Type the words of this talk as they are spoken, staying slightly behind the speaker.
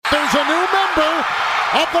There's a new member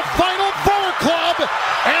of the Final Four Club,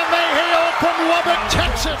 and they hail from Lubbock,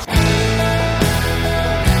 Texas.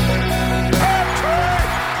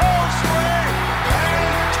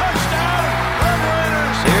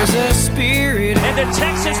 There's a spirit and the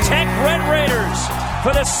Texas Tech Red Raiders,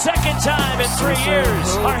 for the second time in 3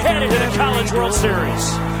 years, are headed to the College World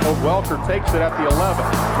Series. Welker takes it at the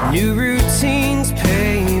 11. New routines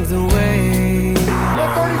pave the way. The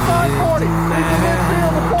 35-40. He's in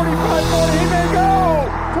midfield. The 45-40. He may go.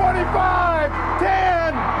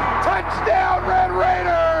 25-10. Touchdown, Red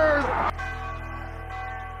Raiders.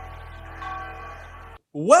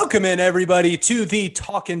 Welcome in, everybody, to the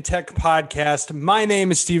Talkin' Tech podcast. My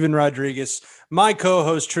name is Steven Rodriguez. My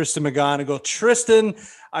co-host, Tristan McGonigal. Tristan,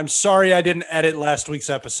 I'm sorry I didn't edit last week's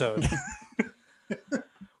episode.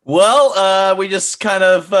 Well, we just kind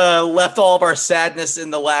of left all of our sadness in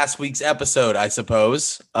the last week's episode, I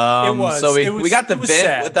suppose. It was. So we got the vent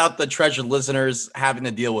sad. without the treasured listeners having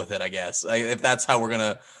to deal with it, I guess, if that's how we're going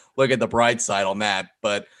to look at the bright side on that.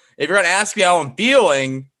 But if you're going to ask me how I'm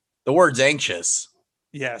feeling, the word's anxious.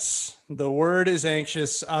 Yes, the word is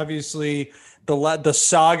anxious. Obviously, the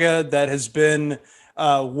saga that has been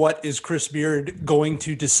what is Chris Beard going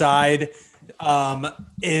to decide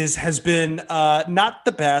has been not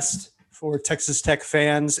the best for Texas Tech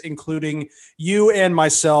fans, including you and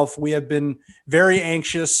myself. We have been very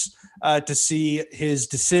anxious to see his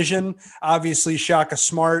decision. Obviously, Shaka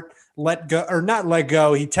Smart not let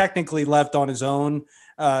go. He technically left on his own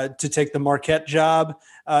to take the Marquette job.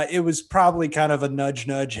 It was probably kind of a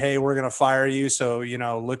nudge. Hey, we're going to fire you. So,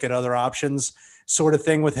 look at other options sort of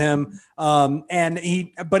thing with him.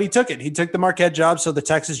 But he took it. He took the Marquette job. So the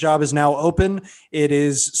Texas job is now open. It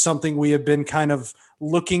is something we have been kind of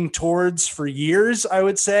looking towards for years, I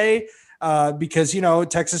would say, because,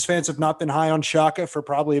 Texas fans have not been high on Shaka for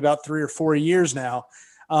probably about 3 or 4 years now.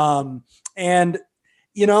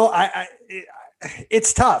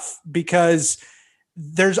 It's tough because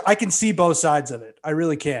I can see both sides of it. I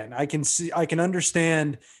really can. I can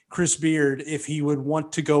understand Chris Beard if he would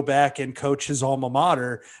want to go back and coach his alma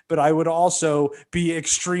mater, but I would also be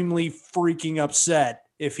extremely freaking upset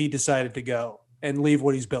if he decided to go and leave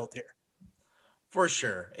what he's built here. For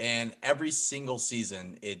sure. And every single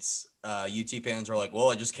season, it's UT fans are like,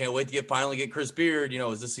 well, I just can't wait to finally get Chris Beard.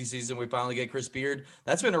 Is this the season we finally get Chris Beard?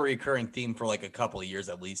 That's been a recurring theme for like a couple of years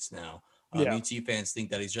at least now. UT fans think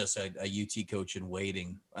that he's just a UT coach in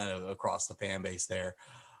waiting across the fan base there.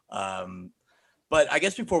 But I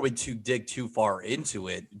guess before we dig too far into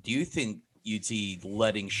it, do you think UT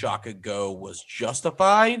letting Shaka go was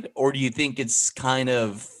justified, or do you think it's kind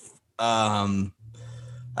of a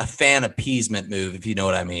fan appeasement move, if you know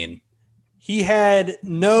what I mean? He either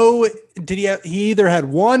had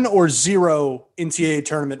 1 or 0 NCAA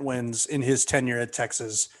tournament wins in his tenure at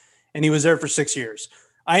Texas, and he was there for 6 years.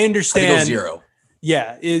 I understand. I think it was 0.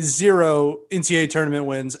 Yeah, is 0 NCAA tournament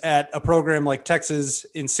wins at a program like Texas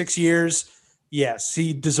in 6 years. Yes,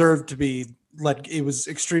 he deserved to be let. It was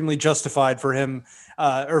extremely justified for him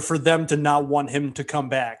or for them to not want him to come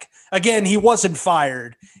back. Again, he wasn't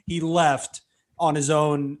fired. He left on his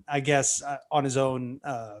own, I guess,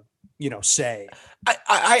 say.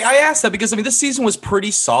 I asked that because, this season was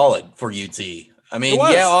pretty solid for UT.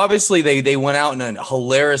 Obviously they went out in a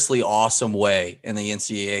hilariously awesome way in the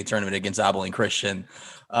NCAA tournament against Abilene Christian.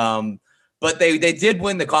 But they did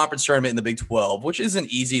win the conference tournament in the Big 12, which isn't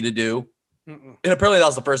easy to do. Mm-mm. And apparently that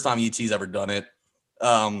was the first time UT's ever done it.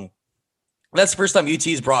 That's the first time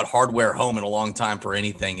UT's brought hardware home in a long time for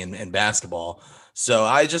anything in basketball. So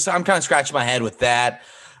I'm kind of scratching my head with that.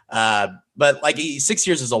 But 6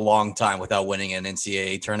 years is a long time without winning an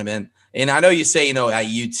NCAA tournament. And I know you say, at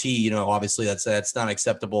UT, obviously that's not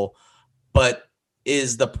acceptable, but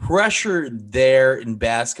is the pressure there in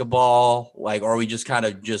basketball? Are we just kind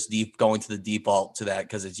of going to the default to that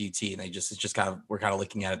because it's UT and we're kind of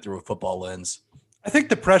looking at it through a football lens? I think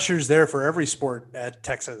the pressure's there for every sport at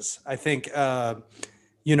Texas. I think,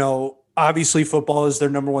 obviously football is their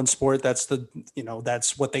number one sport. That's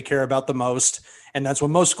that's what they care about the most. And that's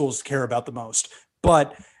what most schools care about the most.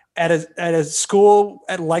 But at a school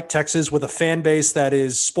like Texas with a fan base that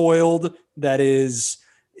is spoiled, that is,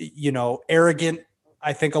 arrogant,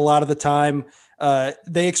 I think a lot of the time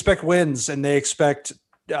they expect wins and they expect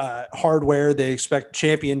hardware, they expect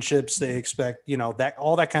championships, they expect, that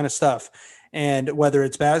all that kind of stuff. And whether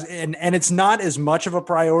it's and it's not as much of a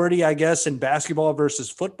priority, I guess, in basketball versus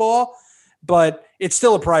football, but it's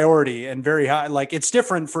still a priority and very high. It's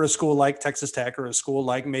different for a school like Texas Tech or a school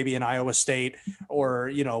like maybe an Iowa State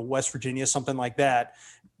or, West Virginia, something like that,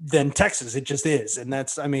 than Texas. It just is. And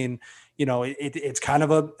that's, it's kind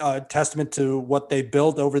of a testament to what they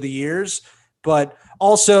built over the years. But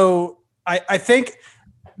also, I think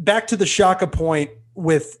back to the Shaka point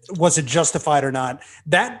with was it justified or not,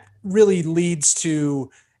 that really leads to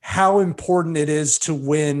how important it is to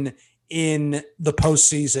win in the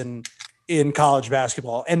postseason in college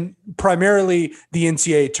basketball, and primarily the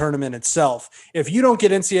NCAA tournament itself. If you don't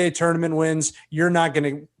get NCAA tournament wins, you're not going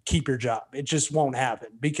to keep your job. It just won't happen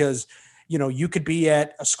because, you could be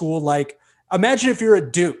at a school like, imagine if you're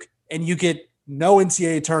at Duke and you get no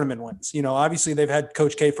NCAA tournament wins. Obviously they've had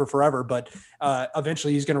Coach K for forever, but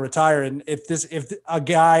eventually he's going to retire. And if a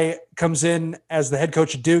guy comes in as the head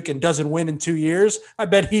coach of Duke and doesn't win in 2 years, I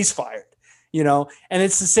bet he's fired. And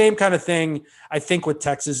it's the same kind of thing, I think, with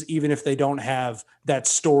Texas, even if they don't have that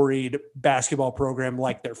storied basketball program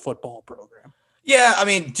like their football program. Yeah, I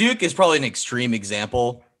mean, Duke is probably an extreme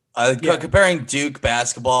example. Comparing Duke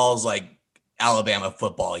basketball is like Alabama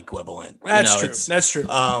football equivalent. That's true.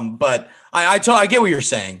 But I get what you're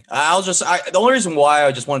saying. The only reason why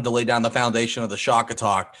I just wanted to lay down the foundation of the Shaka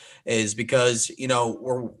talk is because,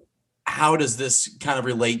 how does this kind of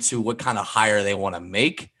relate to what kind of hire they want to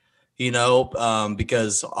make?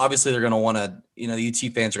 Because obviously they're going to want to, the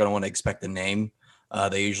UT fans are going to want to expect a name.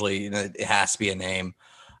 They usually, it has to be a name.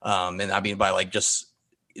 And I mean, by like just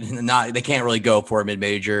they can't really go for a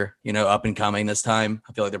mid-major, up and coming this time.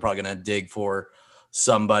 I feel like they're probably going to dig for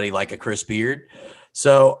somebody like a Chris Beard.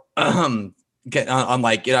 So,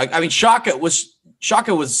 Shaka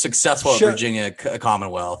was successful at Virginia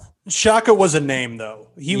Commonwealth. Shaka was a name, though.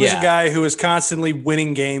 He was a guy who was constantly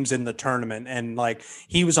winning games in the tournament. And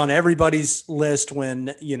he was on everybody's list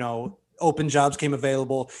when, open jobs came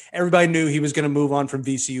available. Everybody knew he was going to move on from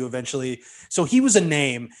VCU eventually. So he was a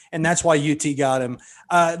name, and that's why UT got him.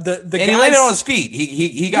 He landed on his feet.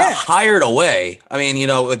 He got hired away. I mean,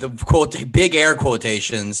 with the big air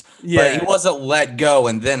quotations, but he wasn't let go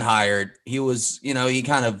and then hired. He was, he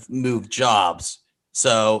kind of moved jobs.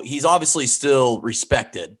 So he's obviously still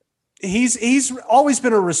respected. He's always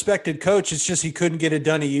been a respected coach. It's just he couldn't get it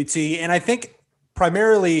done at UT. And I think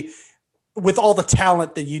primarily with all the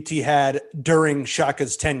talent that UT had during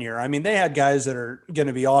Shaka's tenure. I mean, they had guys that are going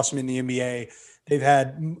to be awesome in the NBA.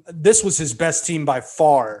 This was his best team by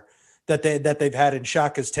far that they've had in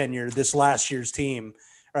Shaka's tenure, this last year's team,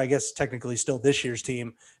 or I guess technically still this year's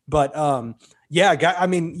team. But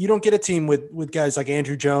you don't get a team with guys like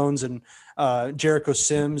Andrew Jones and Jericho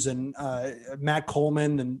Sims and Matt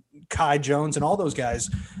Coleman and Kai Jones and all those guys.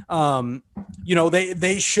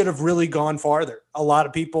 They should have really gone farther. A lot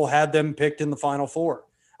of people had them picked in the Final Four.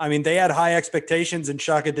 I mean, they had high expectations and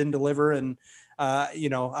Shaka didn't deliver. And,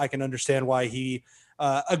 I can understand why he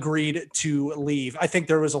agreed to leave. I think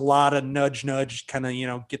there was a lot of nudge, kind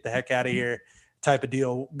of, get the heck out of here type of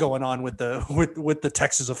deal going on with the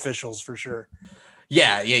Texas officials for sure.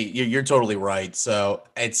 Yeah, you're totally right. So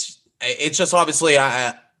it's just obviously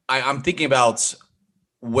I'm thinking about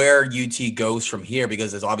where UT goes from here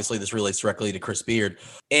because it's obviously this relates directly to Chris Beard.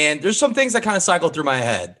 And there's some things that kind of cycle through my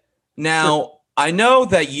head. Now, sure. I know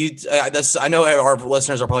that I know our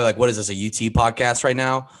listeners are probably like, what is this, a UT podcast right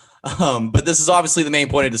now? But this is obviously the main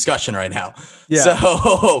point of discussion right now. Yeah.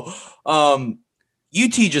 So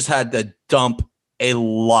UT just had to dump a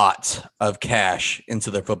lot of cash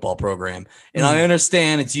into their football program. And I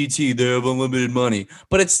understand it's UT, they have unlimited money,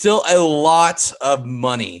 but it's still a lot of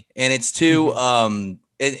money. And it's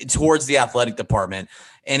towards the athletic department.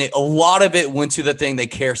 And a lot of it went to the thing they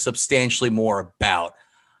care substantially more about.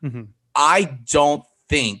 Mm-hmm. I don't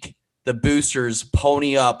think the boosters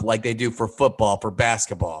pony up like they do for football, for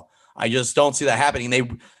basketball. I just don't see that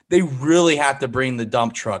happening. They really have to bring the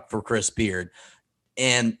dump truck for Chris Beard.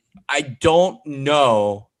 And I don't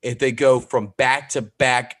know if they go from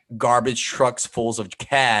back-to-back garbage trucks fulls of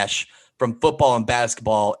cash from football and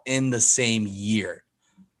basketball in the same year.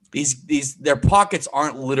 Their pockets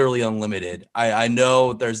aren't literally unlimited. I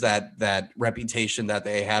know there's that reputation that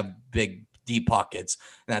they have big, deep pockets,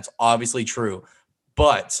 and that's obviously true.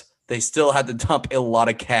 But they still had to dump a lot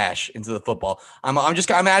of cash into the football. I'm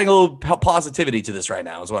adding a little positivity to this right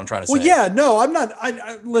now is what I'm trying to say. Well, yeah, no, I'm not.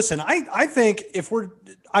 Listen, I think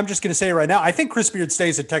I'm just going to say it right now. I think Chris Beard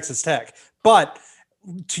stays at Texas Tech, but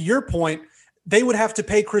to your point, they would have to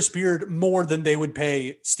pay Chris Beard more than they would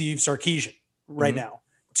pay Steve Sarkisian right now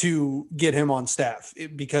to get him on staff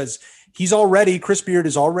because Chris Beard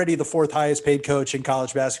is already the fourth highest paid coach in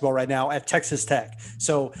college basketball right now at Texas Tech.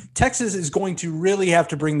 So Texas is going to really have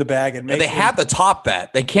to bring the bag and have to top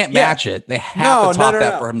that. They can't match it. They have to top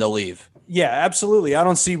that for him to leave. Yeah, absolutely. I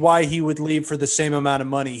don't see why he would leave for the same amount of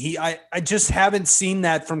money. I just haven't seen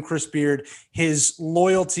that from Chris Beard, his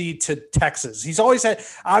loyalty to Texas. He's always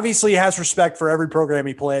obviously has respect for every program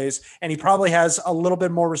he plays, and he probably has a little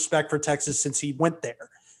bit more respect for Texas since he went there.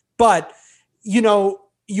 But,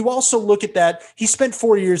 you also look at that. He spent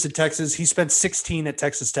 4 years at Texas. He spent 16 at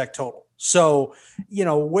Texas Tech total. So,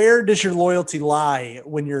 where does your loyalty lie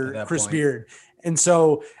when you're Chris Beard? And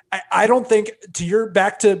so I don't think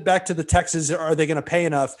back to the Texas, are they going to pay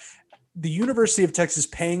enough? The University of Texas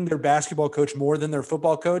paying their basketball coach more than their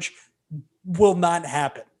football coach will not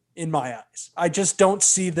happen in my eyes. I just don't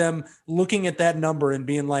see them looking at that number and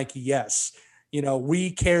being like, yes, we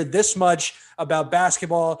care this much about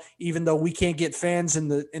basketball, even though we can't get fans in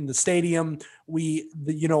the stadium.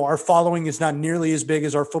 Our following is not nearly as big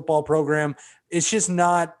as our football program. It's just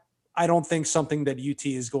not, I don't think, something that UT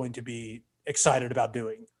is going to be excited about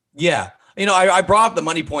doing. Yeah. I brought up the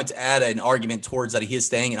money point to add an argument towards that he is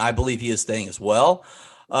staying, and I believe he is staying as well.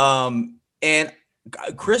 And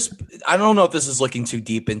Chris, I don't know if this is looking too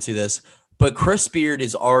deep into this, but Chris Beard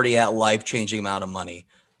is already at life-changing amount of money.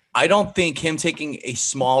 I don't think him taking a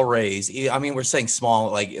small raise, I mean, we're saying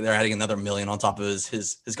small, like they're adding another $1 million on top of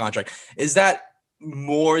his contract. Is that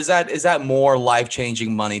more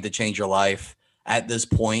life-changing money to change your life at this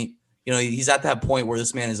point? He's at that point where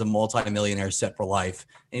this man is a multi-millionaire set for life,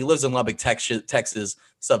 and he lives in Lubbock, Texas,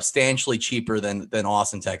 substantially cheaper than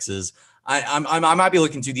Austin, Texas. I might be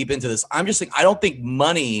looking too deep into this. I'm just saying I don't think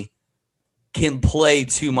money can play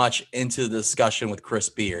too much into the discussion with Chris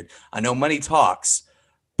Beard. I know money talks,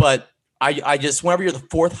 but I just, whenever you're the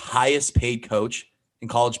fourth highest paid coach in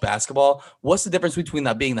college basketball, what's the difference between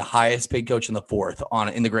that being the highest paid coach and the fourth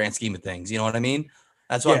in the grand scheme of things? You know what I mean?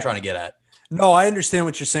 That's what I'm trying to get at. No, I understand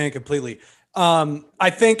what you're saying completely. I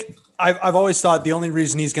think I've always thought the only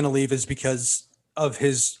reason he's going to leave is because of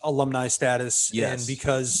his alumni status, and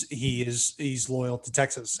because he's loyal to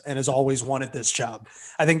Texas and has always wanted this job.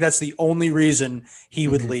 I think that's the only reason he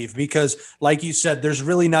would leave, because like you said, there's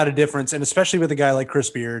really not a difference. And especially with a guy like Chris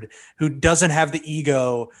Beard, who doesn't have the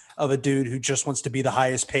ego of a dude who just wants to be the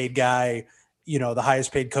highest paid guy, the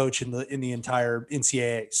highest paid coach in the entire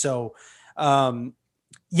NCAA. So,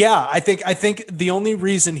 I think the only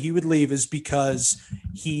reason he would leave is because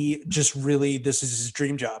he just really, this is his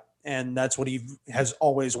dream job, and that's what he has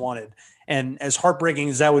always wanted. And as heartbreaking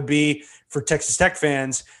as that would be for Texas Tech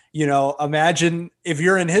fans, imagine if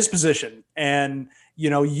you're in his position and,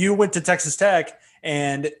 you went to Texas Tech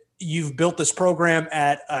and you've built this program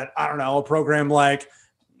at, a program like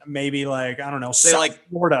maybe South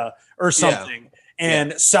Florida or something. Yeah.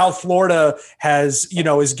 And South Florida has,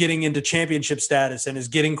 is getting into championship status and is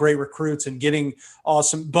getting great recruits and getting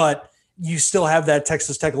awesome, but you still have that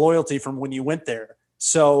Texas Tech loyalty from when you went there.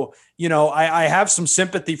 So, I have some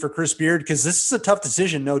sympathy for Chris Beard, because this is a tough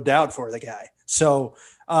decision, no doubt, for the guy. So,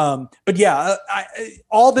 but yeah,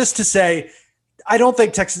 all this to say, I don't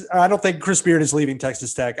think Chris Beard is leaving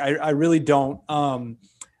Texas Tech. I really don't.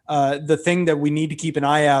 The thing that we need to keep an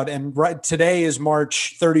eye out, and today is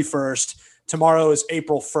March 31st. Tomorrow is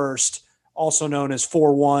April 1st, also known as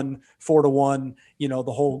 4-1, 4-1,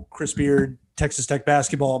 the whole Chris Beard, Texas Tech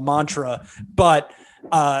basketball mantra. But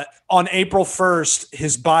on April 1st,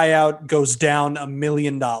 his buyout goes down $1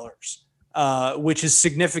 million, which is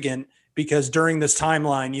significant, because during this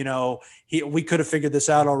timeline, we could have figured this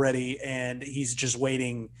out already, and he's just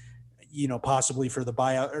waiting, possibly for the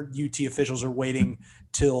buyout, or UT officials are waiting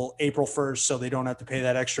till April 1st so they don't have to pay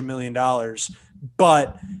that extra $1 million.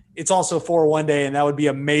 But it's also 4-1 day, and that would be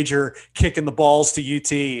a major kick in the balls to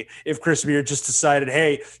UT if Chris Beard just decided,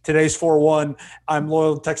 hey, today's 4-1. I'm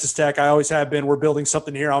loyal to Texas Tech. I always have been. We're building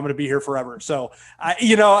something here. I'm going to be here forever. So,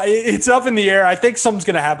 it's up in the air. I think something's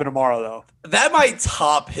going to happen tomorrow, though. That might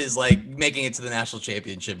top his making it to the national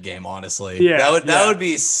championship game. Honestly, that would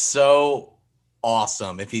be so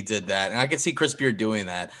awesome if he did that. And I could see Chris Beard doing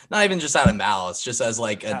that, not even just out of malice, just as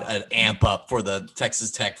an amp up for the Texas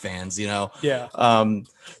Tech fans, I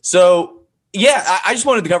just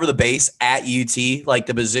wanted to cover the base at UT, like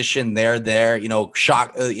the position there,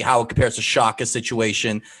 shock, how it compares to Shaka's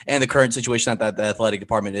situation and the current situation that the athletic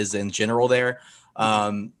department is in general there.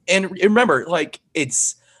 And remember,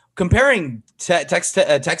 it's comparing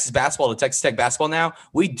Texas basketball to Texas Tech basketball now,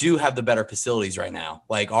 we do have the better facilities right now.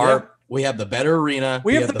 We have the better arena.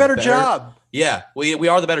 We have the better job. Yeah, we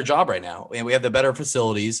are the better job right now, and we have the better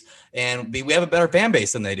facilities, and we have a better fan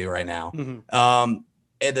base than they do right now. Mm-hmm.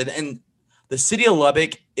 And the city of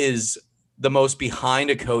Lubbock is the most behind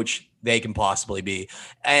a coach they can possibly be.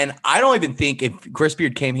 And I don't even think if Chris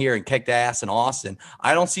Beard came here and kicked ass in Austin,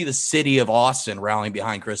 I don't see the city of Austin rallying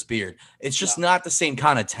behind Chris Beard. It's just not the same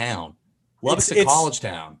kind of town. Lubbock's a college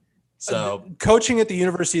town. So coaching at the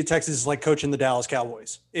University of Texas is like coaching the Dallas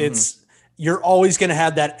Cowboys. You're always going to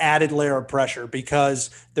have that added layer of pressure because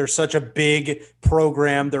they're such a big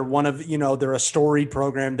program. They're they're a storied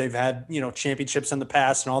program. They've had, championships in the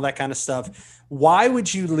past and all that kind of stuff. Why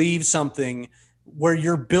would you leave something where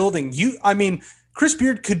you're building? Chris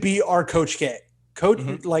Beard could be our Coach K.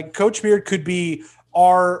 Coach Beard could be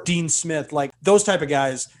our Dean Smith, like those type of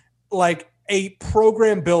guys, like a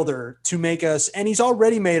program builder to make us, and he's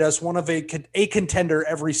already made us one of a contender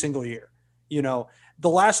every single year. The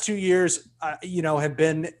last 2 years, have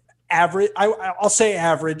been average. I'll say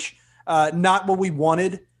average, not what we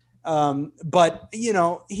wanted. But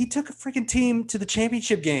he took a freaking team to the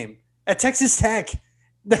championship game at Texas Tech.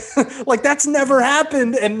 Like that's never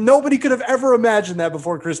happened, and nobody could have ever imagined that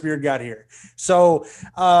before Chris Beard got here. So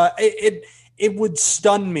it would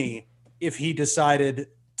stun me if he decided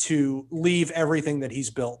to leave everything that he's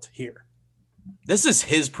built here. This is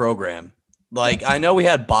his program. Like, I know we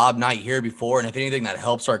had Bob Knight here before, and if anything, that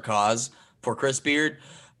helps our cause for Chris Beard.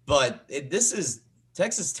 But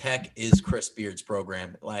Texas Tech is Chris Beard's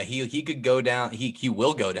program. Like, he could go down, he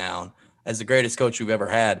will go down as the greatest coach we've ever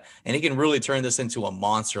had, and he can really turn this into a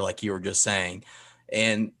monster, like you were just saying.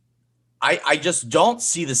 And I just don't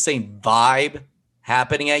see the same vibe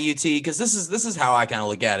happening at UT, because this is how I kind of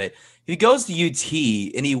look at it. If he goes to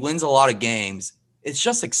UT and he wins a lot of games, it's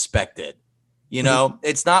just expected.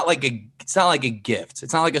 It's not like a gift.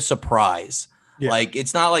 It's not like a surprise. Yeah. Like,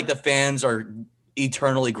 it's not like the fans are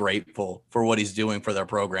eternally grateful for what he's doing for their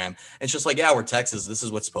program. It's just like, yeah, we're Texas. This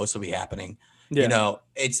is what's supposed to be happening. Yeah.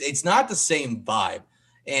 It's not the same vibe.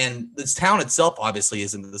 And this town itself obviously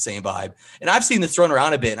isn't the same vibe. And I've seen this thrown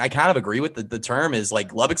around a bit, and I kind of agree with the term is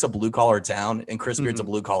like Lubbock's a blue collar town and Chris Beard's a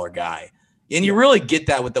blue collar guy. And you really get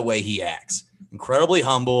that with the way he acts. Incredibly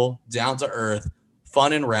humble, down to earth,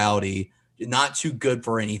 fun and rowdy, not too good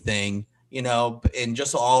for anything, and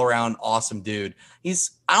just all around awesome dude. I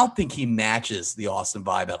don't think he matches the Austin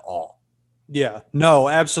vibe at all. Yeah, no,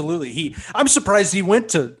 absolutely. I'm surprised he went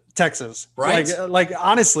to Texas. Right. Like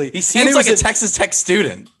honestly, he seems like a Texas Tech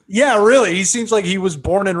student. Yeah, really. He seems like he was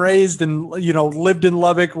born and raised and, lived in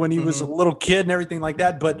Lubbock when he was a little kid and everything like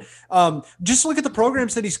that. But just look at the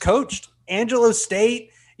programs that he's coached. Angelo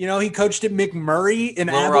State, he coached at McMurray in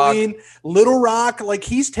Abilene, Little Rock. Like,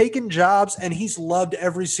 he's taken jobs and he's loved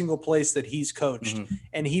every single place that he's coached.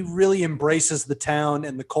 And he really embraces the town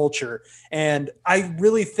and the culture. And I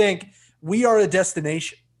really think we are a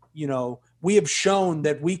destination. We have shown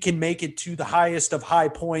that we can make it to the highest of high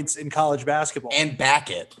points in college basketball. And back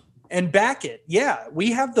it. Yeah,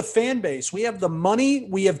 we have the fan base. We have the money.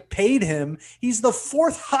 We have paid him. He's the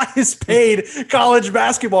fourth highest paid college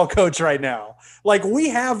basketball coach right now. Like, we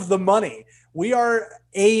have the money. We are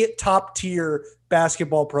a top tier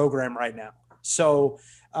basketball program right now. So,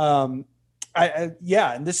 and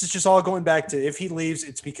this is just all going back to, if he leaves,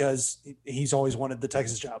 it's because he's always wanted the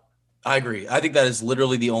Texas job. I agree. I think that is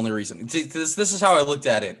literally the only reason. This is how I looked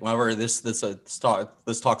at it whenever this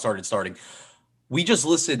talk started. We just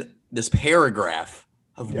listed this paragraph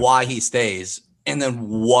of why he stays, and then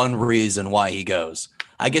one reason why he goes.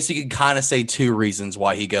 I guess you could kind of say two reasons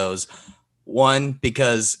why he goes. One,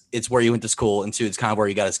 because it's where he went to school, and two, it's kind of where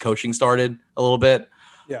he got his coaching started a little bit.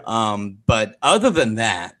 Yeah. But other than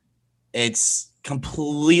that, it's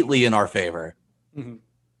completely in our favor. Mm-hmm.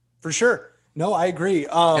 For sure. No, I agree.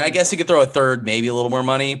 And I guess you could throw a third, maybe a little more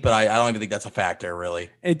money, but I don't even think that's a factor, really.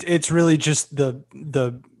 It's really just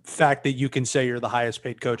the fact that you can say you're the highest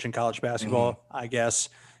paid coach in college basketball. I guess,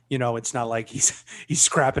 it's not like he's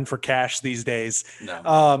scrapping for cash these days.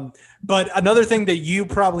 No. But another thing that you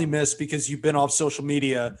probably missed because you've been off social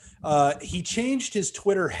media, he changed his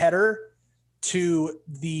Twitter header to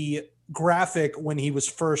the graphic when he was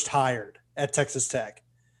first hired at Texas Tech.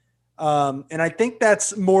 And I think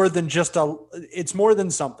that's more than it's more than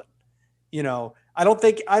something, I don't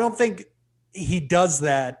think he does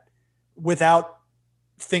that without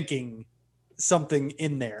thinking something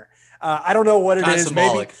in there. I don't know what it is.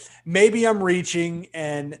 Symbolic. Maybe I'm reaching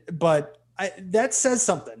but that says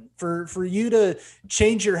something for you to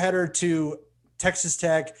change your header to Texas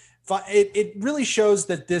Tech. It really shows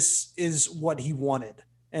that this is what he wanted.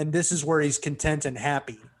 And this is where he's content and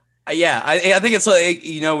happy. Yeah, I think it's like,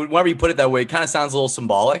 whenever you put it that way, it kind of sounds a little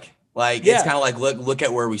symbolic. Like, it's kind of like, look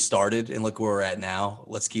at where we started and look where we're at now.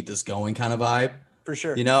 Let's keep this going kind of vibe. For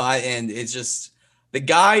sure. And it's just, the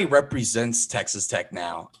guy represents Texas Tech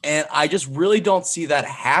now. And I just really don't see that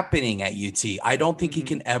happening at UT. I don't think he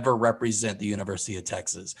can ever represent the University of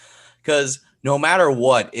Texas, because no matter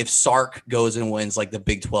what, if Sark goes and wins like the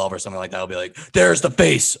Big 12 or something like that, I'll be like, there's the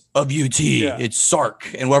face of UT. Yeah. It's Sark,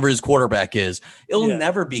 and whoever his quarterback is. It'll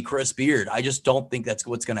never be Chris Beard. I just don't think that's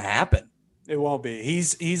what's going to happen. It won't be.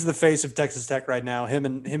 He's the face of Texas Tech right now. Him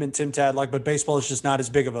and Tim Tadlock, but baseball is just not as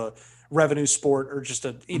big of a revenue sport, or just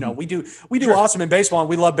a, we do awesome in baseball and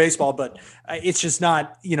we love baseball, but it's just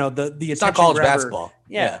not, the it's not college basketball.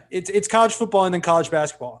 Yeah. It's college football and then college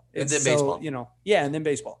basketball. And then baseball. And then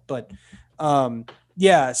baseball. But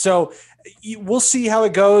so we'll see how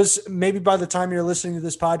it goes. Maybe by the time you're listening to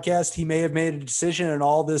this podcast, he may have made a decision and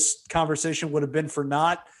all this conversation would have been for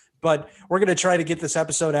naught. But we're going to try to get this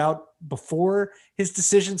episode out before his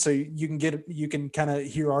decision, so you can kind of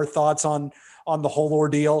hear our thoughts on the whole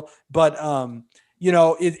ordeal. But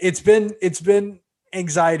it's been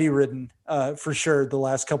anxiety ridden for sure the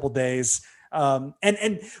last couple of days.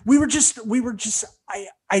 And we were just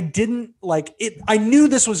I didn't like it. I knew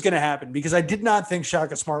this was going to happen because I did not think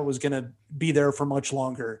Shaka Smart was going to be there for much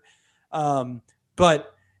longer.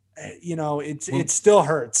 But it still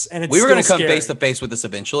hurts, and we were going to come face to face with this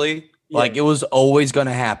eventually. Yeah. Like, it was always going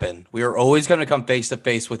to happen. We were always going to come face to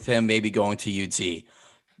face with him, maybe going to UT.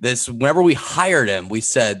 Whenever we hired him, we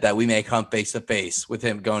said that we may come face to face with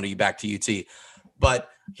him going back to UT. But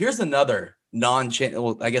here's another I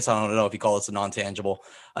guess I don't know if you call this a non-tangible.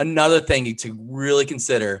 Another thing to really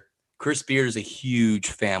consider: Chris Beard is a huge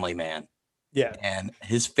family man. Yeah. And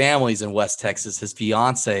his family's in West Texas. His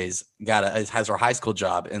fiance's has her high school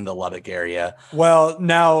job in the Lubbock area. Well,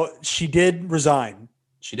 now she did resign.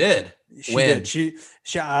 She did. When?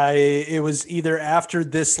 It was either after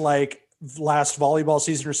this last volleyball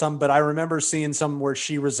season or something, but I remember seeing some where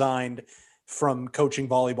she resigned from coaching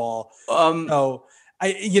volleyball. So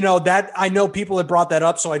I know people had brought that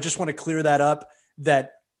up. So I just want to clear that up,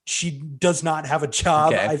 that she does not have a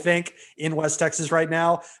job, I think, in West Texas right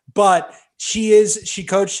now, but she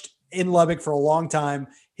coached in Lubbock for a long time.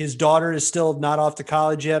 His daughter is still not off to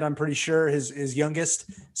college yet, I'm pretty sure, his youngest.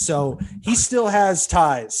 So he still has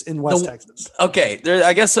ties in West Texas. Okay.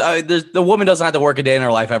 I guess the woman doesn't have to work a day in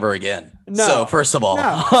her life ever again. No. So first of all,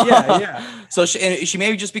 yeah. So she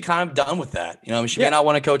may just be kind of done with that. She may not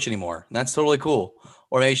want to coach anymore. And that's totally cool.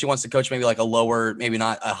 Or maybe she wants to coach maybe like a lower, maybe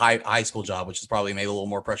not a high school job, which is probably maybe a little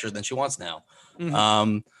more pressure than she wants now.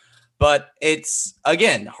 Mm-hmm. But it's,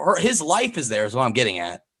 again, his life is there is what I'm getting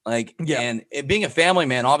at. And being a family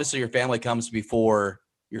man, obviously your family comes before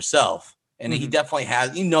yourself. And he definitely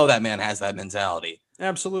has, that man has that mentality.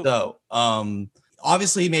 Absolutely. So,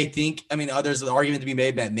 obviously he may think, there's an argument to be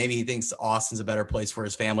made that maybe he thinks Austin's a better place for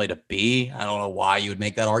his family to be. I don't know why you would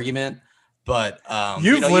make that argument. But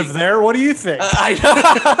you've lived there. What do you think?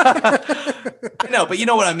 I know, but you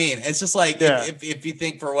know what I mean. It's just like if you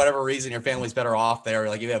think for whatever reason your family's better off there,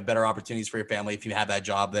 like you have better opportunities for your family if you have that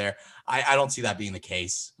job there. I don't see that being the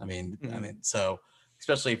case. So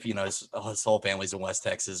especially if his whole family's in West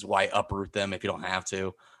Texas, why uproot them if you don't have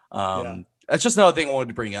to? That's just another thing I wanted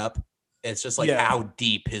to bring up. It's just how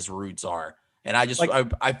deep his roots are, and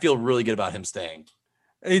I feel really good about him staying.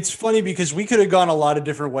 It's funny because we could have gone a lot of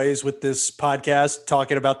different ways with this podcast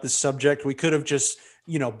talking about this subject. We could have just,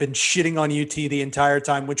 been shitting on UT the entire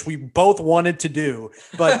time, which we both wanted to do.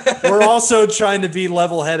 But we're also trying to be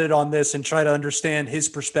level-headed on this and try to understand his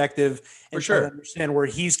perspective and try to understand where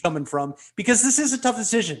he's coming from, because this is a tough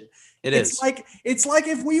decision. It's like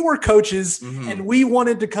if we were coaches and we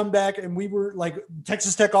wanted to come back and we were like,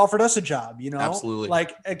 Texas Tech offered us a job, Absolutely.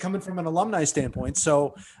 like coming from an alumni standpoint.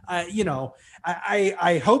 So,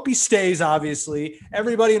 I hope he stays. Obviously,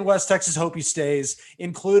 everybody in West Texas hope he stays,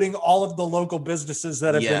 including all of the local businesses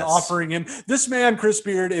that have been offering him. This man, Chris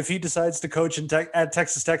Beard, if he decides to coach at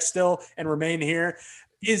Texas Tech still and remain here,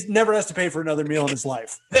 never has to pay for another meal in his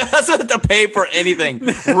life. Doesn't have to pay for anything.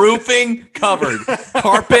 Roofing covered,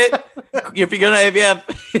 carpet. If you have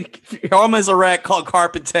your home is a wreck, call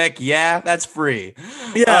Carpet Tech. Yeah, that's free.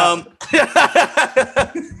 Yeah.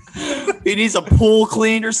 He needs a pool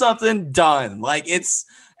cleaned or something. Done. Like, it's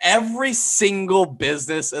every single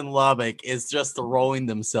business in Lubbock is just throwing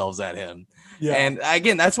themselves at him. Yeah. And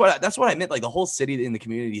again, that's what I meant. Like, the whole city in the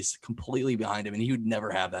community is completely behind him, and he would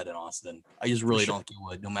never have that in Austin. I just really don't think he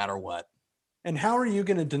would, no matter what. And how are you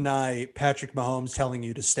going to deny Patrick Mahomes telling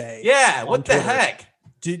you to stay? Yeah, what the heck?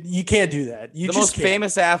 Dude, you can't do that. The most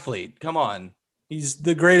famous athlete. Come on. He's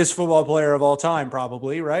the greatest football player of all time,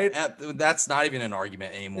 probably, right? That's not even an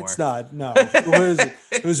argument anymore. It's not. No. Who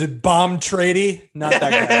was it? Bomb Trady? Not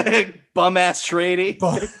that guy. Bum ass Trady.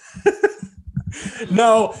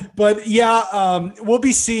 No, but we'll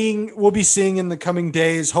be seeing in the coming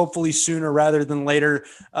days, hopefully sooner rather than later,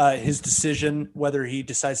 his decision whether he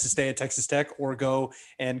decides to stay at Texas Tech or go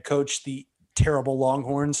and coach the terrible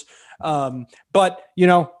Longhorns. But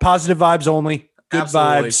positive vibes only. Good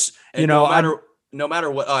Absolutely. vibes. And no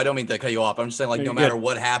matter what, I don't mean to cut you off. I'm just saying, like, no matter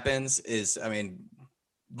what happens,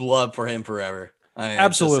 love for him forever.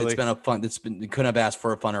 Absolutely. It's been a fun. Couldn't have asked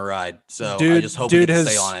for a funner ride. So dude, I just hope we can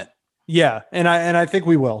stay on it. Yeah, and I think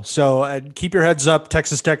we will. So keep your heads up,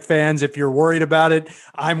 Texas Tech fans. If you're worried about it,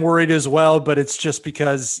 I'm worried as well. But it's just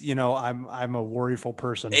because I'm a worryful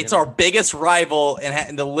person. It's our biggest rival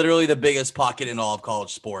and literally the biggest pocket in all of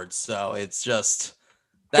college sports. So it's just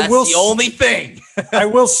that's the only thing. I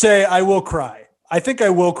will say I will cry. I think I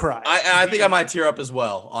will cry. I think I might tear up as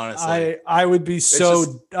well. Honestly, I would be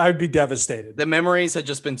I'd be devastated. The memories have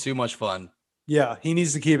just been too much fun. Yeah, he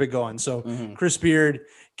needs to keep it going. So Chris Beard,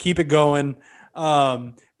 keep it going.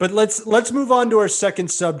 But let's move on to our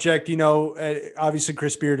second subject. Obviously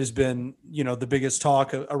Chris Beard has been, the biggest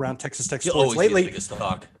talk around Texas Tech sports lately. The biggest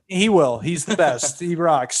talk. He will. He's the best. He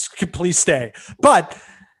rocks. Please stay. But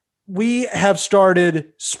we have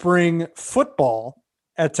started spring football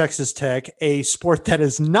at Texas Tech, a sport that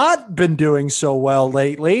has not been doing so well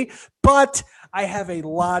lately, but I have a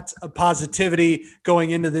lot of positivity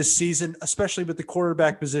going into this season, especially with the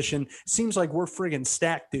quarterback position. Seems like we're friggin'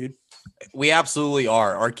 stacked, dude. We absolutely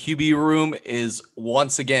are. Our QB room is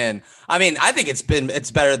once again. I think it's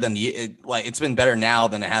better than it's been better now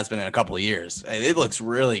than it has been in a couple of years. It looks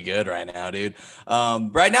really good right now, dude.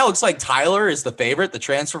 Right now it looks like Tyler is the favorite, the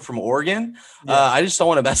transfer from Oregon. Yeah. I just don't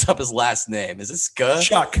want to mess up his last name. Is it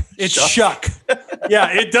Chuck? It's Chuck. Yeah,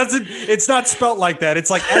 it's not spelt like that. It's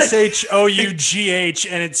like SHOUGH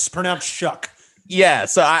and it's pronounced Chuck. Yeah,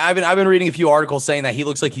 so I've been reading a few articles saying that he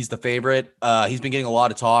looks like he's the favorite. He's been getting a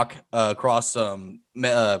lot of talk across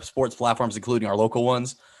sports platforms, including our local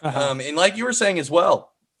ones. And like you were saying as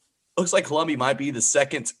well, looks like Columbia might be the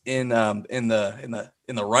second in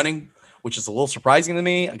the running, which is a little surprising to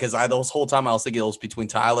me because this whole time I was thinking it was between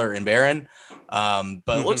Tyler and Barron.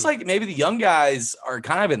 But it looks like maybe the young guys are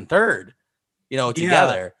kind of in third,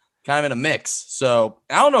 together, kind of in a mix. So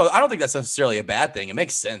I don't know. I don't think that's necessarily a bad thing. It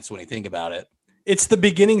makes sense when you think about it. It's the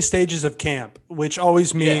beginning stages of camp, which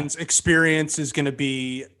always means experience is going to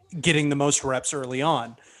be getting the most reps early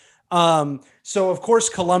on. So of course,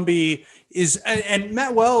 Columbia is, and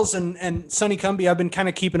Matt Wells and Sonny Cumbie, I've been kind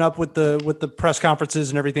of keeping up with the press conferences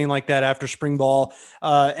and everything like that after spring ball.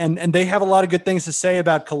 And they have a lot of good things to say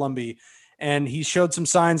about Columbia. And he showed some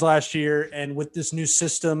signs last year. And with this new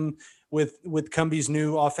system, with Cumby's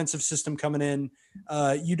new offensive system coming in,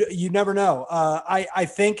 you never know. I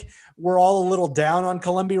think we're all a little down on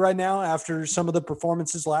Columbia right now after some of the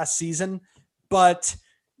performances last season, but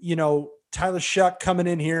Tyler Shuck coming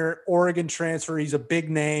in here, Oregon transfer. He's a big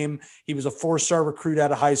name. He was a 4-star recruit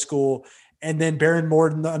out of high school. And then Barron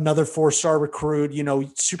Morton, another 4-star recruit,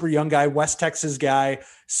 super young guy, West Texas guy.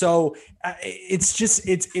 So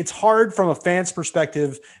it's hard from a fan's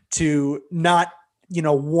perspective to not,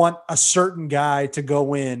 want a certain guy to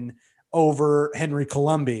go in over Henry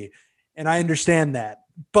Columbia. And I understand that.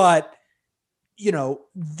 But,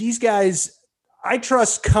 these guys, I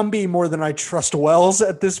trust Cumbie more than I trust Wells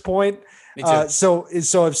at this point. Me too. So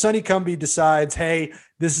if Sonny Cumbie decides, hey,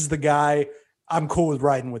 this is the guy, I'm cool with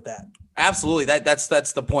riding with that. Absolutely.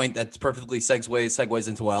 That's the point that perfectly segues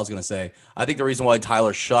into what I was going to say. I think the reason why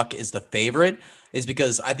Tyler Shuck is the favorite is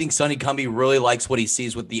because I think Sonny Cumbie really likes what he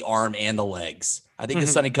sees with the arm and the legs. I think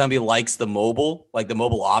Sonny Cumbie likes the mobile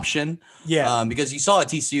option. Yeah. Because you saw at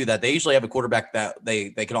TCU that they usually have a quarterback that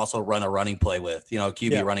they can also run a running play with,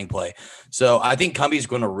 QB running play. So I think Cumbie's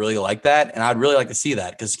going to really like that. And I'd really like to see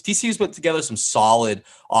that because TCU's put together some solid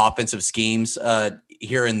offensive schemes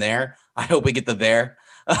here and there. I hope we get to there.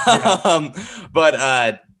 Yeah. But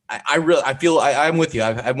I feel I'm with you.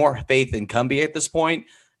 I have more faith in Cumbie at this point.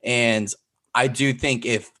 And I do think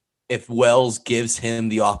if Wells gives him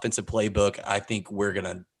the offensive playbook, I think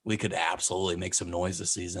we could absolutely make some noise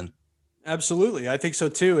this season. Absolutely. I think so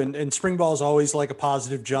too. And spring ball is always like a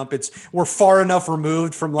positive jump. We're far enough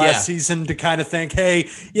removed from last season to kind of think, hey,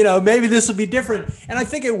 maybe this will be different. And I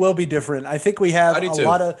think it will be different. I think we have a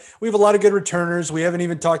lot of good returners. We haven't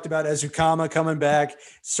even talked about Azukama coming back,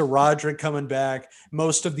 Saradrick coming back,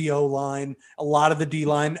 most of the O-line, a lot of the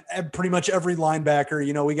D-line, pretty much every linebacker.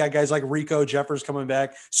 We got guys like Rico Jeffers coming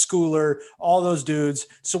back, Schooler, all those dudes.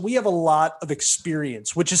 So we have a lot of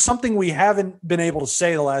experience, which is something we haven't been able to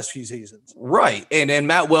say the last few seasons. Right. And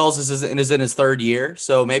Matt Wells is in his third year.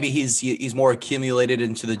 So maybe he's more accumulated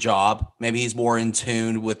into the job. Maybe he's more in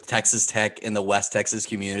tune with Texas Tech and the West Texas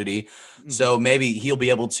community. So maybe he'll be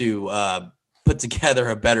able to put together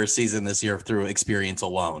a better season this year through experience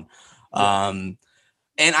alone. And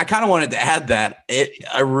I kind of wanted to add that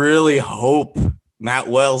I really hope Matt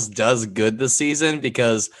Wells does good this season,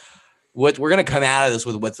 because we're going to come out of this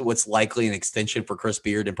with what's likely an extension for Chris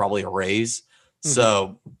Beard and probably a raise.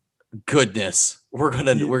 So goodness, we're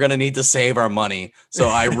gonna need to save our money. So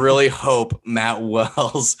I really hope Matt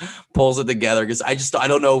Wells pulls it together, because I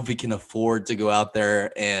don't know if we can afford to go out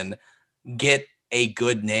there and get a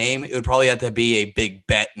good name. It would probably have to be a big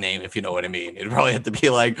bet name, if you know what I mean. It would probably have to be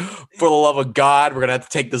like, for the love of God, we're gonna have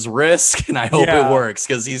to take this risk, and I hope it works,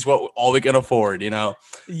 because he's all we can afford, Yeah,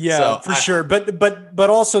 so for sure. But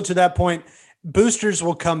also, to that point, boosters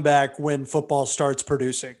will come back when football starts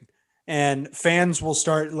producing, and fans will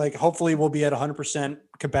start, like, hopefully we'll be at 100%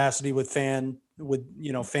 capacity with fan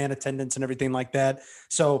attendance and everything like that.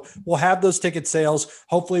 So we'll have those ticket sales.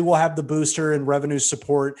 Hopefully we'll have the booster and revenue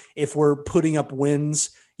support if we're putting up wins,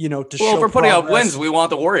 to show if we're putting up wins, we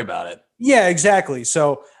won't have to worry about it. Yeah, exactly.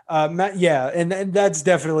 So and that's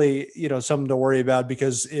definitely, something to worry about,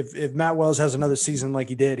 because if Matt Wells has another season like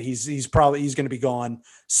he did, he's going to be gone.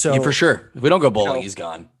 So for sure, if we don't go bowling, he's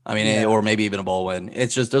gone. I mean, or maybe even a bowl win.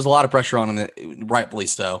 It's just, there's a lot of pressure on him, rightfully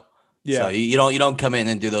so. Yeah. So you don't come in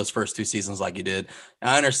and do those first 2 seasons like you did.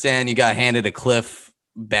 I understand you got handed a Cliff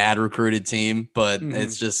bad recruited team, but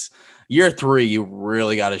it's just year 3, you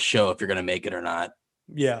really got to show if you're going to make it or not.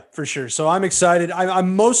 Yeah, for sure. So I'm excited.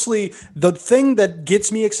 I'm mostly, the thing that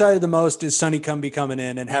gets me excited the most is Sonny Cumbie coming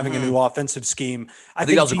in and having a new offensive scheme. I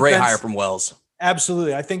think that was a great hire from Wells.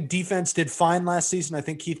 Absolutely. I think defense did fine last season. I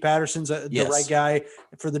think Keith Patterson's the right guy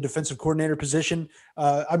for the defensive coordinator position.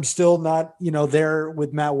 I'm still not, there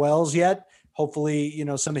with Matt Wells yet. Hopefully,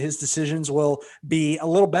 some of his decisions will be a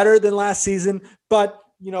little better than last season, but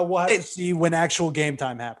we'll have to see when actual game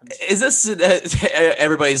time happens. Is this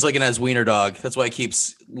everybody's looking at his wiener dog? That's why he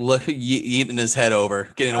keeps eating his head over,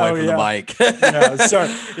 getting away from the mic.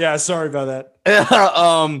 Sorry about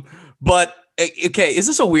that. But okay, is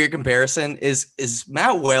this a weird comparison? Is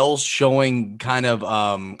Matt Wells showing kind of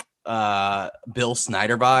Bill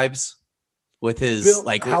Snyder vibes with his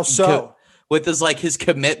how so? With his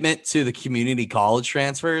commitment to the community college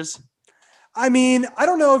transfers? I mean, I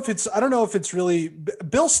don't know if it's really,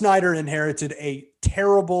 Bill Snyder inherited a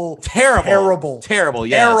terrible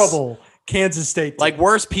Kansas State team. Like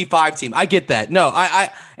worst P5 team. I get that. No,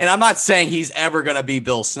 and I'm not saying he's ever going to be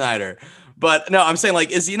Bill Snyder, but no, I'm saying,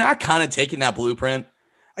 like, is he not kind of taking that blueprint?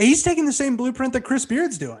 He's taking the same blueprint that Chris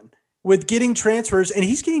Beard's doing with getting transfers, and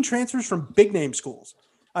he's getting transfers from big name schools.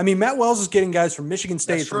 I mean, Matt Wells is getting guys from Michigan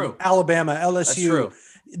State, from Alabama, LSU,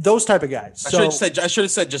 those type of guys. I should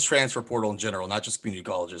have said just transfer portal in general, not just community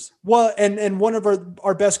colleges. Well, and one of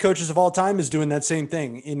our best coaches of all time is doing that same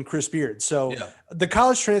thing in Chris Beard. So the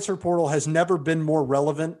college transfer portal has never been more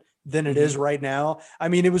relevant than it is right now. I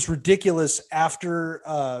mean, it was ridiculous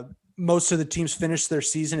after most of the teams finished their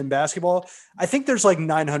season in basketball. I think there's like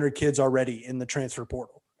 900 kids already in the transfer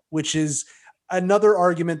portal, which is another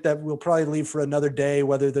argument that we'll probably leave for another day,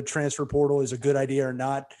 whether the transfer portal is a good idea or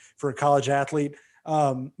not for a college athlete.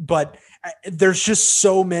 But there's just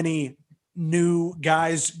so many new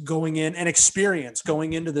guys going in and experience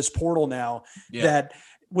going into this portal now that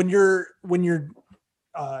when you're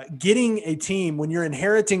getting a team, when you're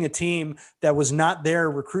inheriting a team that was not there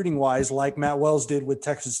recruiting wise, like Matt Wells did with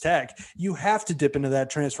Texas Tech, you have to dip into that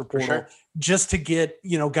transfer portal just to get,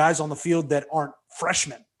 guys on the field that aren't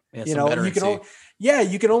freshmen.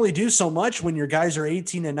 You can only do so much when your guys are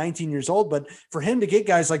 18 and 19 years old, but for him to get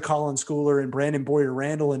guys like Colin Schooler and Brandon Boyer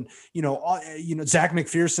Randall and, Zach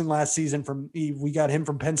McPherson last season we got him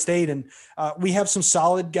from Penn State, and we have some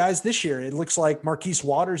solid guys this year. It looks like Marquise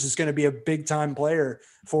Waters is going to be a big time player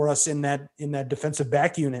for us in that defensive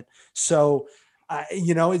back unit. So,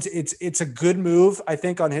 it's a good move, I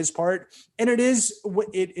think, on his part. And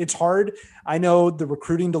it's hard. I know the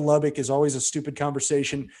recruiting to Lubbock is always a stupid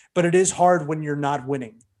conversation, but it is hard when you're not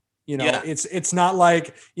winning. It's not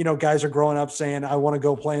like, guys are growing up saying, I want to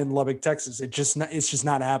go play in Lubbock, Texas. It's just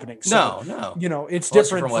not happening. So, no. It's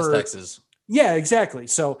different from West Texas. Yeah, exactly.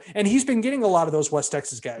 So, and he's been getting a lot of those West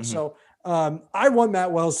Texas guys. So I want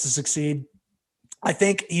Matt Wells to succeed. I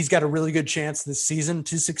think he's got a really good chance this season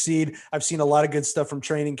to succeed. I've seen a lot of good stuff from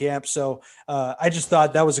training camp. So I just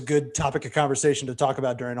thought that was a good topic of conversation to talk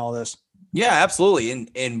about during all this. Yeah, absolutely.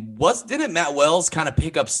 And didn't Matt Wells kind of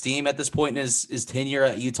pick up steam at this point in his tenure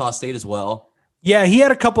at Utah State as well? Yeah, he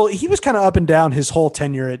was kind of up and down his whole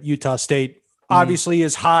tenure at Utah State. Obviously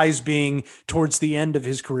his highs being towards the end of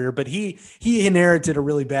his career, but he inherited a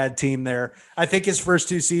really bad team there. I think his first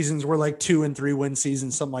 2 seasons were like 2 and 3 win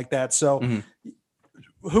seasons, something like that. So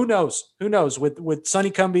who knows with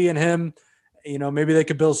Sonny Cumbie and him, maybe they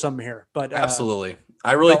could build something here, but absolutely.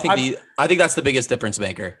 I really think I think that's the biggest difference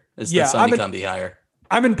maker is the Sonny Cumbie hire.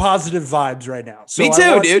 I'm in positive vibes right now. So Me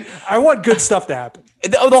too, dude. I want good stuff to happen.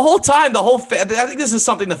 The whole time, I think this is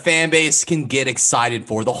something the fan base can get excited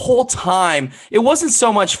for. The whole time, it wasn't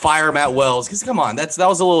so much fire Matt Wells, because come on, that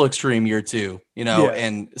was a little extreme year too, Yeah.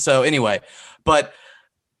 And so anyway, but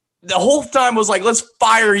the whole time was like, let's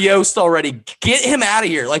fire Yost already. Get him out of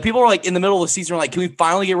here. Like, people were like in the middle of the season, were like, can we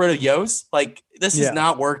finally get rid of Yost? Like, this is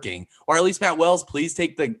not working. Or at least Matt Wells, please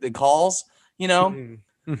take the calls,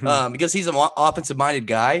 because he's an offensive minded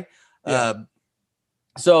guy. Yeah.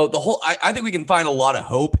 So I think we can find a lot of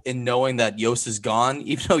hope in knowing that Yost is gone,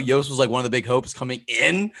 even though Yost was like one of the big hopes coming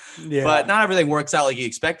in, but not everything works out like you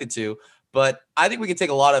expected to. But I think we can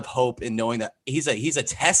take a lot of hope in knowing that he's a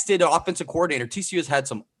tested offensive coordinator. TCU has had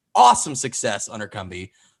some awesome success under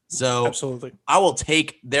Cumbie. So absolutely, I will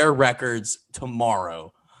take their records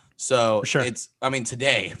tomorrow. So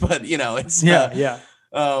today, but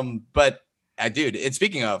but dude, and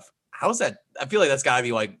speaking of, how's that? I feel like that's got to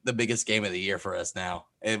be like the biggest game of the year for us now,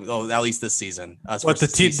 at least this season. What, the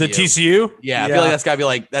TCU? Yeah, I feel like that's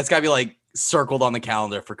got to be like circled on the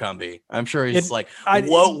calendar for Cumbie. I'm sure he's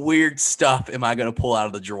what weird stuff am I going to pull out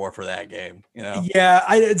of the drawer for that game?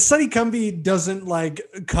 Yeah, Sonny Cumbie doesn't like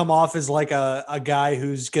come off as like a guy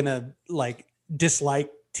who's gonna like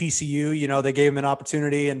dislike TCU. They gave him an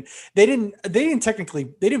opportunity, and they didn't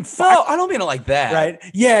fight. No, I don't mean it like that. Right?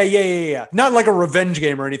 Yeah. Not like a revenge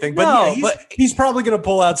game or anything, but he's probably gonna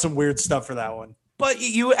pull out some weird stuff for that one. But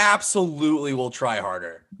you absolutely will try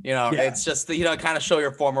harder. It's just kind of show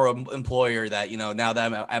your former employer that now that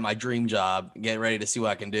I'm at my dream job, get ready to see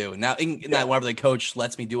what I can do. And now, that whenever the coach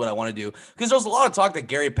lets me do what I want to do, because there was a lot of talk that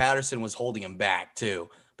Gary Patterson was holding him back too.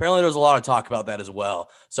 Apparently, there was a lot of talk about that as well.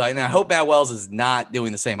 So I hope Matt Wells is not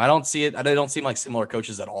doing the same. I don't see it. They don't seem like similar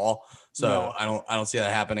coaches at all. So no. I don't see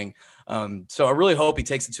that happening. So I really hope he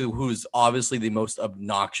takes it to who's obviously the most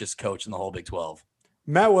obnoxious coach in the whole Big 12.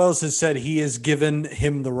 Matt Wells has said he has given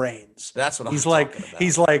him the reins. That's what he's like.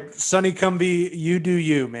 He's like, Sonny Cumbie, you do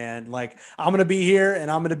you, man. Like, I'm going to be here and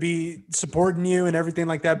I'm going to be supporting you and everything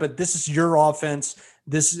like that. But this is your offense.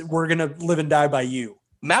 We're going to live and die by you.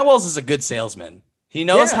 Matt Wells is a good salesman. He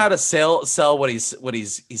knows how to sell what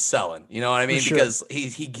he's selling. You know what I mean? Sure. Because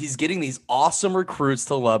he's getting these awesome recruits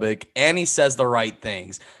to Lubbock, and he says the right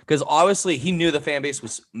things. Because obviously he knew the fan base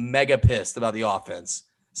was mega pissed about the offense.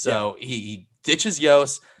 So he ditches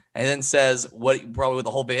Yost and then says what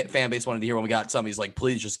the whole fan base wanted to hear when we got something. He's like,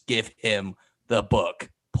 please just give him the book,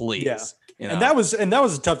 please. Yeah. And that was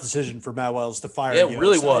a tough decision for Matt Wells to fire. It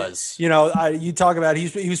really was. You talk about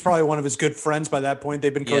he was probably one of his good friends by that point.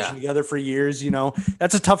 They've been coaching together for years.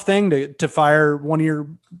 That's a tough thing to fire one of your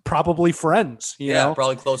probably friends. You know?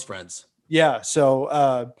 Probably close friends. Yeah.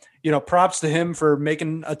 So props to him for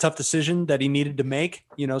making a tough decision that he needed to make.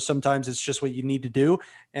 Sometimes it's just what you need to do.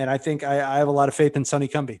 And I think I have a lot of faith in Sonny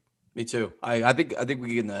Cumbie. Me too. I think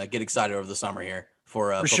we can get excited over the summer here.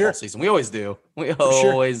 For football season. We always do.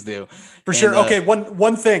 Do. For sure. Okay,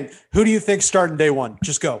 one thing. Who do you think starting day one?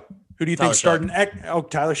 Just go. Who do you think starting?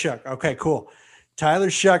 Tyler Shough. Okay, cool. Tyler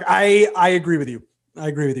Shough. I agree with you. I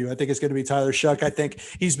think it's going to be Tyler Shough. I think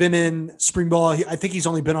he's been in spring ball. I think he's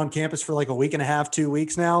only been on campus for like a week and a half, 2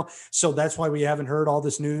 weeks now. So that's why we haven't heard all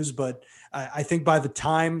this news. But I think by the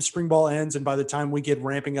time spring ball ends and by the time we get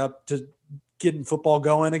ramping up to getting football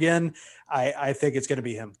going again, I think it's going to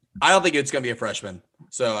be him. I don't think it's going to be a freshman.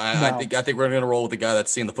 So I think we're going to roll with the guy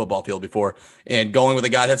that's seen the football field before, and going with a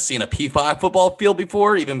guy that's seen a P5 football field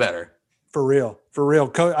before, even better. For real.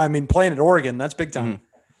 I mean, playing at Oregon, that's big time.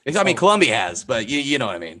 Mm-hmm. I mean, Columbia has, but you know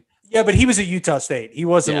what I mean. Yeah, but he was at Utah State. He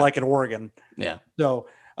wasn't like at Oregon. Yeah. So,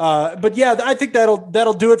 but yeah, I think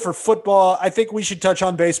that'll do it for football. I think we should touch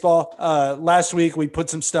on baseball. Last week we put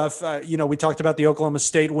some stuff. We talked about the Oklahoma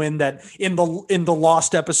State win that in the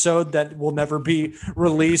lost episode that will never be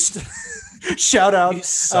released. Shout out. You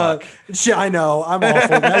suck. I know I'm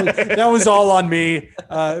awful. That was all on me.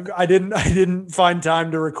 I didn't find time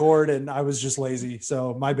to record and I was just lazy.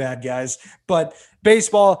 So my bad, guys. But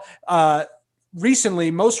baseball,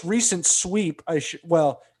 most recent sweep.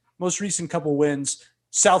 Most recent couple wins.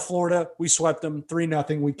 South Florida, we swept them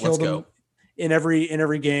 3-0. We killed them in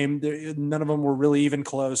every game. None of them were really even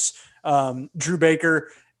close. Drew Baker,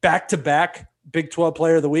 back-to-back Big 12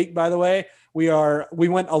 Player of the Week, by the way. We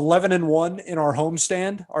went 11-1 in our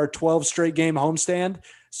homestand, our 12 straight game homestand.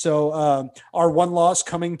 So our one loss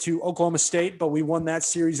coming to Oklahoma State, but we won that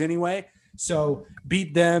series anyway. So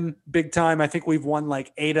beat them big time. I think we've won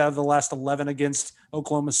like 8 out of the last 11 against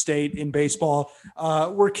Oklahoma State in baseball.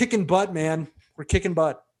 We're kicking butt, man. We're kicking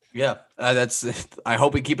butt. Yeah, I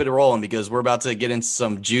hope we keep it rolling because we're about to get into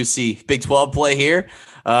some juicy Big 12 play here.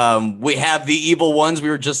 We have the evil ones we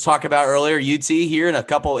were just talking about earlier, UT here in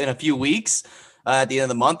a few weeks at the end of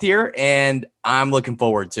the month here, and I'm looking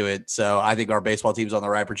forward to it. So I think our baseball team's on the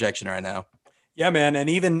right projection right now. Yeah, man. And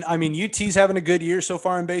even, UT's having a good year so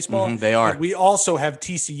far in baseball. They are. We also have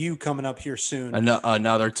TCU coming up here soon.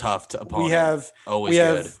 Another tough opponent.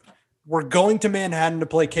 We're going to Manhattan to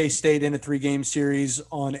play K-State in a 3-game series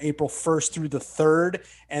on April 1st through the 3rd.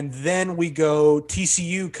 And then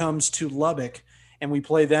TCU comes to Lubbock and we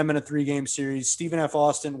play them in a 3-game series. Stephen F.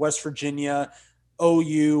 Austin, West Virginia,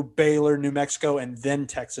 OU, Baylor, New Mexico, and then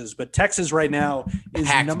Texas. But Texas right now is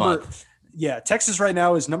Texas right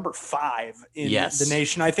now is number 5 in the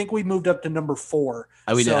nation. I think we moved up to number 4.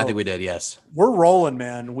 I think we did. Yes. We're rolling,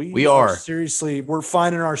 man. We are. Seriously, we're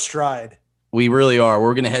finding our stride. We really are.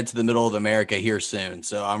 We're going to head to the middle of America here soon.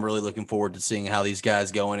 So I'm really looking forward to seeing how these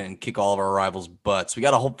guys go in and kick all of our rivals' butts. We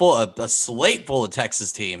got a slate full of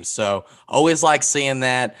Texas teams. So always like seeing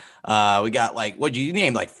that. We got what you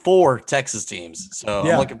named 4 Texas teams. So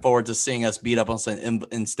I'm looking forward to seeing us beat up on some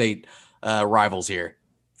in-state rivals here.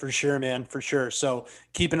 For sure, man. For sure. So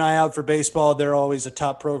keep an eye out for baseball. They're always a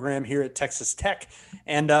top program here at Texas Tech,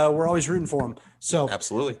 and we're always rooting for them. So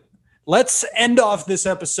absolutely. Let's end off this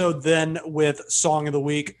episode then with Song of the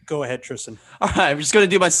Week. Go ahead, Tristan. All right, I'm just going to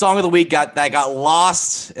do my Song of the Week that got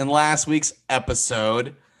lost in last week's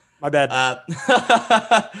episode. My bad.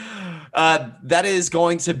 That is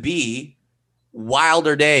going to be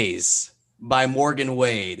Wilder Days by Morgan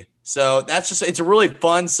Wade. So it's a really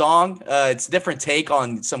fun song. It's a different take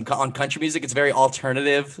on country music. It's very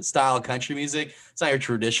alternative style country music. It's not your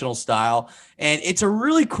traditional style. And it's a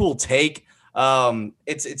really cool take.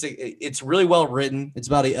 It's really well written. It's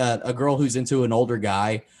about a girl who's into an older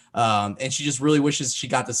guy, and she just really wishes she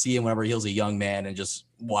got to see him whenever he was a young man and just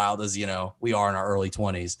wild as we are in our early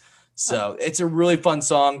 20s. So it's a really fun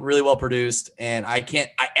song, really well produced, and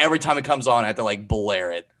every time it comes on I have to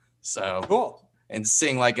blare it. So cool and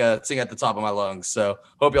sing sing at the top of my lungs. So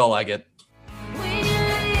hope y'all like it.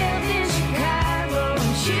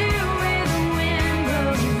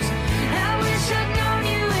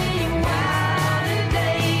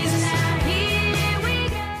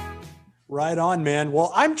 Right on, man.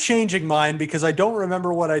 Well, I'm changing mine because I don't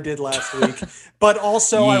remember what I did last week, but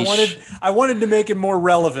also I wanted to make it more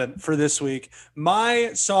relevant for this week.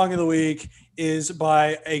 My Song of the Week is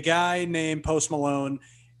by a guy named Post Malone.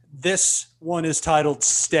 This one is titled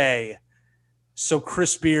Stay. So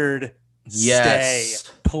Chris Beard, Stay,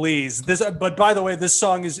 please. But by the way, this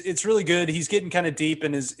song it's really good. He's getting kind of deep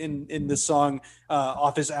in this song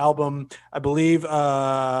off his album, I believe. It's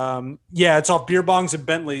off Beer Bongs and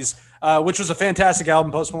Bentleys. Which was a fantastic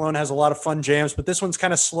album. Post Malone has a lot of fun jams, but this one's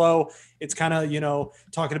kind of slow. It's kind of,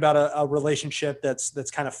 talking about a relationship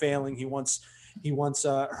that's kind of failing. He wants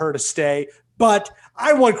her to stay, but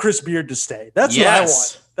I want Chris Beard to stay. That's what I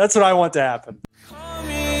want. That's what I want to happen. Call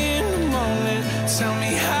me in the moment. Tell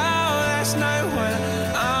me how last night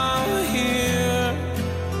when I'm here,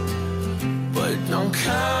 but don't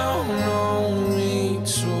count on me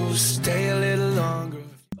to stay a little longer.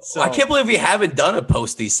 So, I can't believe we haven't done a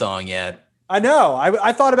Posty song yet. I know.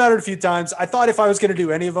 I thought about it a few times. I thought if I was going to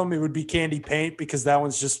do any of them, it would be Candy Paint because that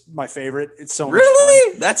one's just my favorite. It's so much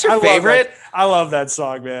fun. That's your favorite? I love that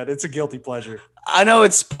song, man. It's a guilty pleasure. I know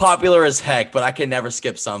it's popular as heck, but I can never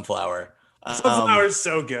skip Sunflower. Sunflower is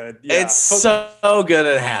so good. Yeah. It's so good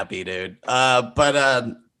and happy, dude.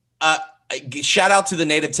 Shout out to the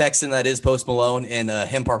native Texan that is Post Malone and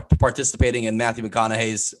him participating in Matthew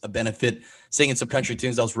McConaughey's benefit, singing some country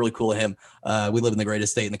tunes. That was really cool of him. We live in the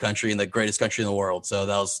greatest state in the country and the greatest country in the world. So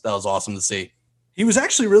that was awesome to see. He was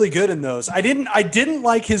actually really good in those. I didn't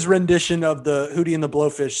like his rendition of the Hootie and the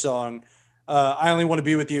Blowfish song. I Only Want to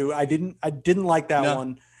Be With You. I didn't like that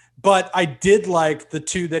one. But I did like the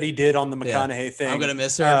 2 that he did on the McConaughey thing. I'm gonna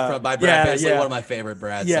miss her by Brad Paisley, one of my favorite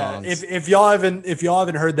Brad songs. If y'all haven't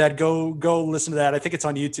heard that, go listen to that. I think it's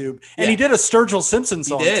on YouTube. And he did a Sturgill Simpson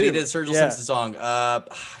song. He did a Sturgill Simpson song. I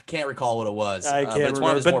can't recall what it was. I can't but it's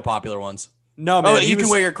one of his more popular ones. No, man. You Can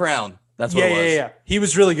Wear Your Crown. That's what it was. Yeah. He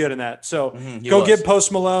was really good in that. So go give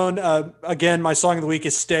Post Malone. Again, my Song of the Week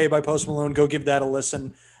is Stay by Post Malone. Go give that a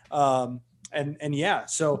listen.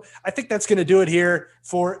 So I think that's going to do it here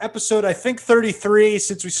for episode, I think 33,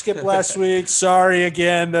 since we skipped last week. Sorry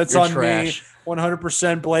again. That's You're on trash. Me.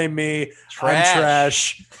 100% blame me. I'm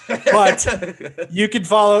trash. But you can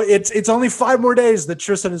follow. It's only 5 more days that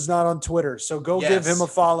Tristan is not on Twitter. So go give him a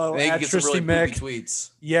follow at Tristy Mick. Tweets.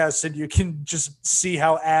 Yes. And you can just see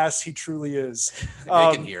how ass he truly is.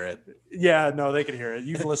 They can hear it. Yeah, no, they can hear it.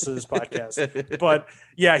 You can listen to this podcast. But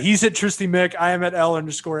yeah, he's at Tristy Mick. I am at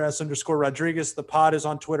L_S_Rodriguez. The pod is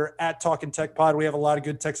on Twitter at Talking Tech Pod. We have a lot of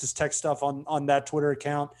good Texas Tech stuff on that Twitter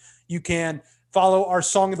account. You can follow our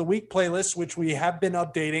Song of the Week playlist, which we have been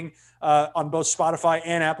updating on both Spotify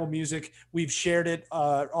and Apple Music. We've shared it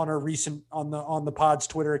on the pod's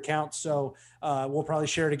Twitter account. So we'll probably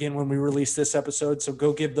share it again when we release this episode. So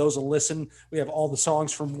go give those a listen. We have all the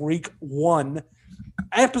songs from week 1.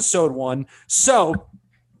 Episode 1. So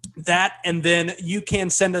that, and then you can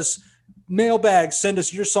send us mailbags, send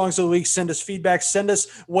us your songs of the week, send us feedback, send us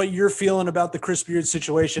what you're feeling about the Chris Beard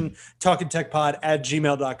situation,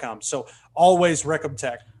 talkingtechpod@gmail.com. So always Recom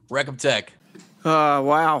Tech. Recom Tech.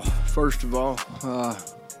 Wow. First of all,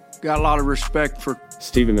 got a lot of respect for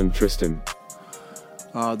Steven and Tristan.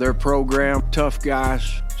 Their program, tough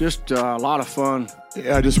guys, just a lot of fun.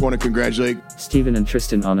 Yeah, I just want to congratulate Steven and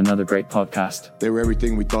Tristan on another great podcast. They were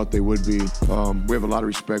everything we thought they would be. We have a lot of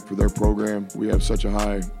respect for their program. We have such a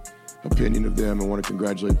high opinion of them and want to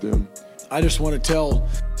congratulate them. I just want to tell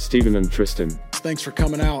Steven and Tristan, thanks for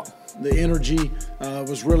coming out. The energy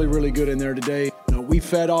was really, really good in there today. We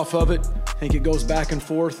fed off of it. I think it goes back and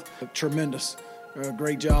forth. Tremendous.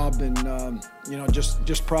 Great job, and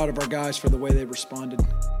just proud of our guys for the way they responded.